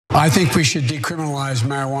I think we should decriminalize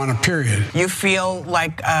marijuana, period. You feel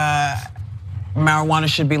like marijuana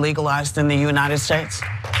should be legalized in the United States?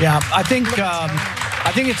 Yeah, I think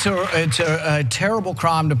it's a terrible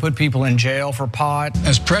crime to put people in jail for pot.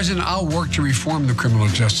 As president, I'll work to reform the criminal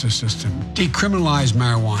justice system, decriminalize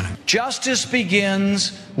marijuana. Justice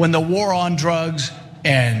begins when the war on drugs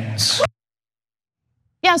ends.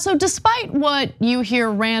 Yeah, so despite what you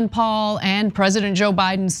hear Rand Paul and President Joe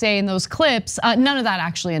Biden say in those clips, none of that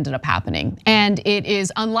actually ended up happening. And it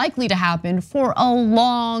is unlikely to happen for a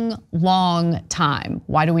long, long time.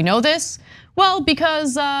 Why do we know this? Well,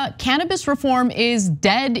 because cannabis reform is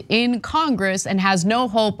dead in Congress and has no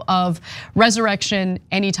hope of resurrection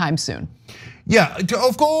anytime soon. Yeah,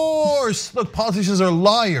 of course. Look, politicians are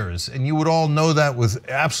liars, and you would all know that with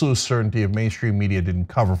absolute certainty if mainstream media didn't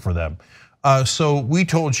cover for them. So we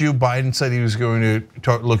told you Biden said he was going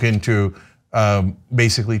to look into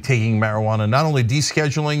basically taking marijuana, not only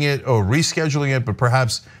descheduling it or rescheduling it, but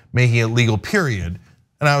perhaps making it legal, period.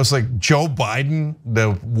 And I was like, Joe Biden,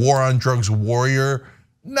 the war on drugs warrior?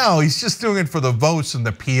 No, he's just doing it for the votes and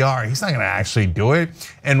the PR. He's not gonna actually do it.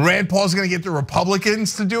 And Rand Paul's gonna get the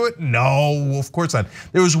Republicans to do it? No, of course not.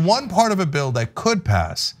 There was one part of a bill that could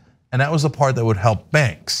pass, and that was the part that would help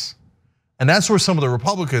banks. And that's where some of the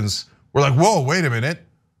Republicans were like, whoa, wait a minute.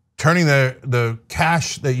 Turning the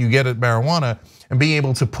cash that you get at marijuana and being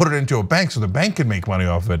able to put it into a bank so the bank can make money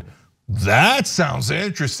off it. That sounds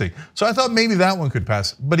interesting. So I thought maybe that one could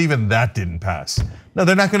pass, but even that didn't pass. No,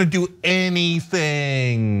 they're not gonna do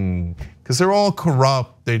anything because they're all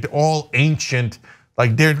corrupt, they're all ancient.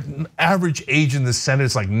 Like their average age in the Senate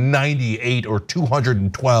is like 98 or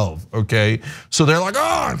 212, okay? So they're like,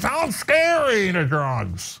 oh, it sounds scary, the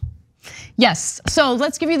drugs. Yes, so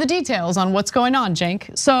let's give you the details on what's going on,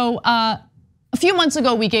 Cenk. So a few months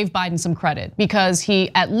ago, we gave Biden some credit because he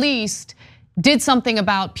at least did something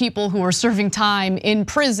about people who are serving time in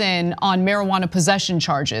prison on marijuana possession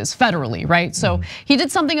charges federally, right? So he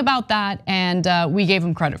did something about that and we gave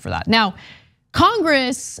him credit for that. Now,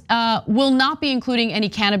 Congress will not be including any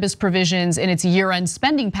cannabis provisions in its year-end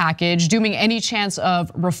spending package, dooming any chance of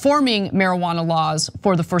reforming marijuana laws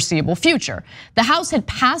for the foreseeable future. The House had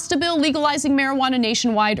passed a bill legalizing marijuana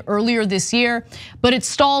nationwide earlier this year, but it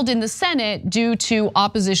stalled in the Senate due to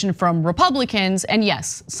opposition from Republicans and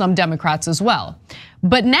yes, some Democrats as well.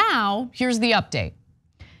 But now, here's the update.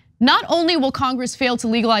 Not only will Congress fail to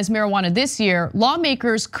legalize marijuana this year,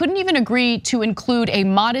 lawmakers couldn't even agree to include a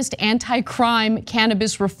modest anti-crime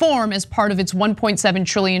cannabis reform as part of its $1.7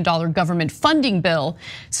 trillion government funding bill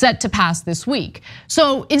set to pass this week.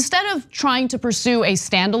 So instead of trying to pursue a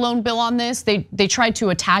standalone bill on this, they tried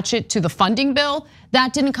to attach it to the funding bill.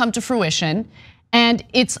 That didn't come to fruition. And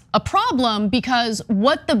it's a problem because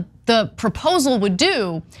what the proposal would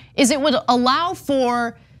do is it would allow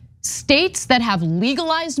for states that have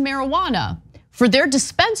legalized marijuana for their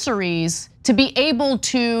dispensaries to be able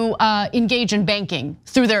to engage in banking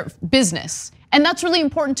through their business. And that's really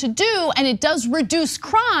important to do, and it does reduce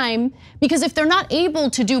crime because if they're not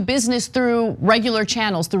able to do business through regular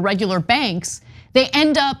channels, through regular banks, they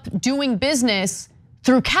end up doing business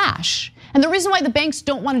through cash. And the reason why the banks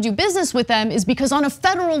don't want to do business with them is because on a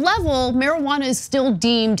federal level, marijuana is still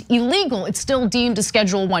deemed illegal. It's still deemed a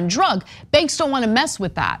Schedule I drug. Banks don't want to mess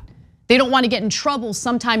with that. They don't want to get in trouble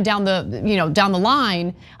sometime down the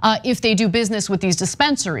line if they do business with these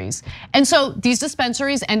dispensaries. And so these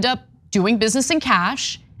dispensaries end up doing business in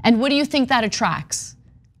cash. And what do you think that attracts?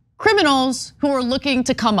 Criminals who are looking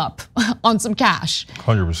to come up on some cash.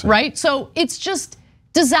 100%. Right? So it's just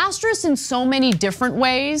disastrous in so many different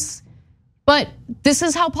ways. But this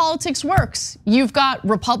is how politics works. You've got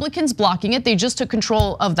Republicans blocking it. They just took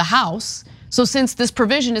control of the House. So since this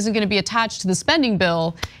provision isn't going to be attached to the spending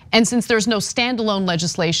bill, and since there's no standalone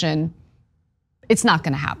legislation, it's not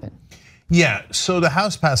going to happen. Yeah, so the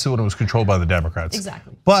House passed it when it was controlled by the Democrats.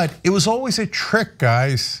 Exactly. But it was always a trick,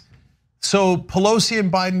 guys. So Pelosi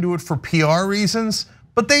and Biden do it for PR reasons,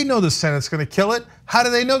 but they know the Senate's gonna kill it. How do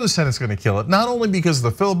they know the Senate's gonna kill it? Not only because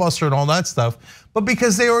of the filibuster and all that stuff, but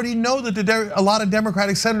because they already know that a lot of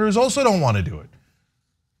Democratic senators also don't wanna do it.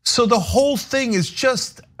 So the whole thing is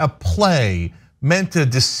just a play meant to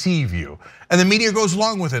deceive you. And the media goes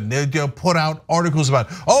along with it. They'll put out articles about,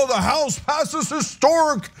 oh, the House passes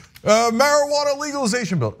historic marijuana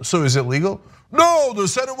legalization bill. So is it legal? No, the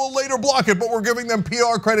Senate will later block it, but we're giving them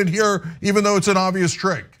PR credit here, even though it's an obvious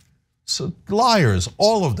trick. So liars,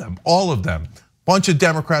 all of them. Bunch of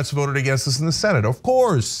Democrats voted against this in the Senate, of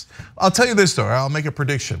course. I'll tell you this though, I'll make a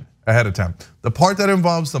prediction ahead of time. The part that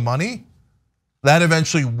involves the money, that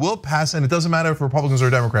eventually will pass, and it doesn't matter if Republicans or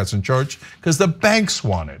Democrats in charge, because the banks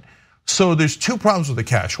want it. So there's two problems with the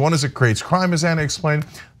cash. One is it creates crime, as Anna explained.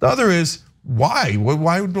 The other is why?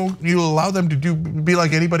 Why don't you allow them to be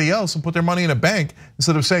like anybody else and put their money in a bank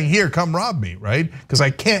instead of saying, here, come rob me, right? Because I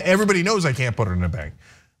can't, everybody knows I can't put it in a bank.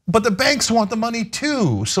 But the banks want the money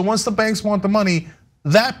too. So once the banks want the money,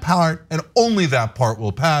 that part and only that part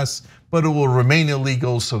will pass, but it will remain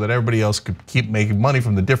illegal so that everybody else could keep making money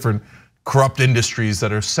from the different corrupt industries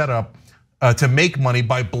that are set up to make money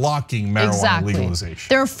by blocking marijuana legalization.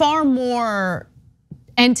 There are far more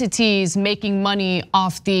entities making money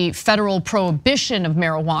off the federal prohibition of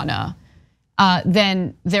marijuana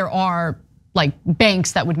than there are like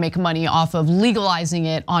banks that would make money off of legalizing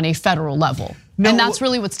it on a federal level. And that's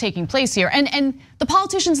really what's taking place here. And the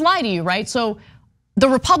politicians lie to you, right? So the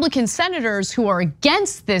Republican senators who are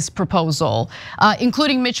against this proposal,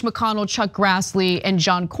 including Mitch McConnell, Chuck Grassley, and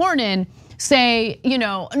John Cornyn, say,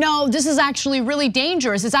 no, this is actually really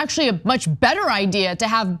dangerous. It's actually a much better idea to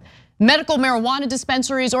have medical marijuana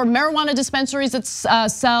dispensaries or marijuana dispensaries that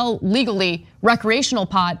sell legally recreational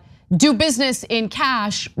pot do business in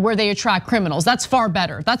cash where they attract criminals. That's far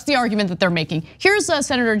better. That's the argument that they're making. Here's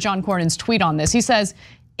Senator John Cornyn's tweet on this. He says,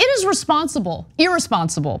 it is irresponsible.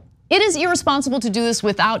 It is irresponsible to do this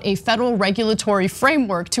without a federal regulatory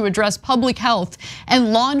framework to address public health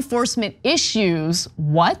and law enforcement issues.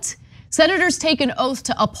 What? Senators take an oath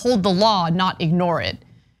to uphold the law, not ignore it.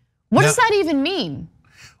 What does that even mean?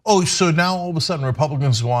 Oh, so now all of a sudden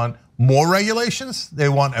Republicans want more regulations? They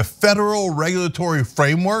want a federal regulatory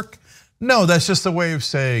framework? No, that's just a way of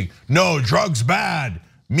saying, no, drugs bad.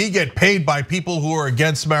 Me get paid by people who are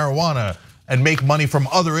against marijuana and make money from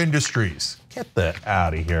other industries. Get that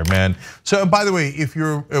out of here, man. So, and by the way, if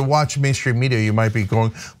you're watching mainstream media, you might be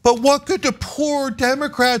going, but what could the poor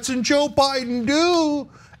Democrats and Joe Biden do?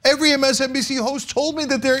 Every MSNBC host told me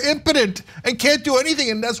that they're impotent and can't do anything,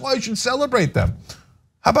 and that's why I should celebrate them.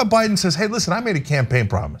 How about Biden says, hey, listen, I made a campaign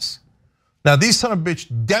promise. Now, these son of bitch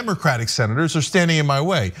Democratic senators are standing in my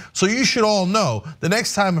way. So you should all know the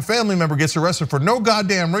next time a family member gets arrested for no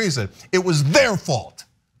goddamn reason, it was their fault.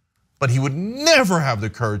 But he would never have the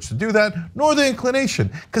courage to do that, nor the inclination,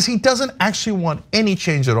 because he doesn't actually want any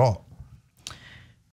change at all.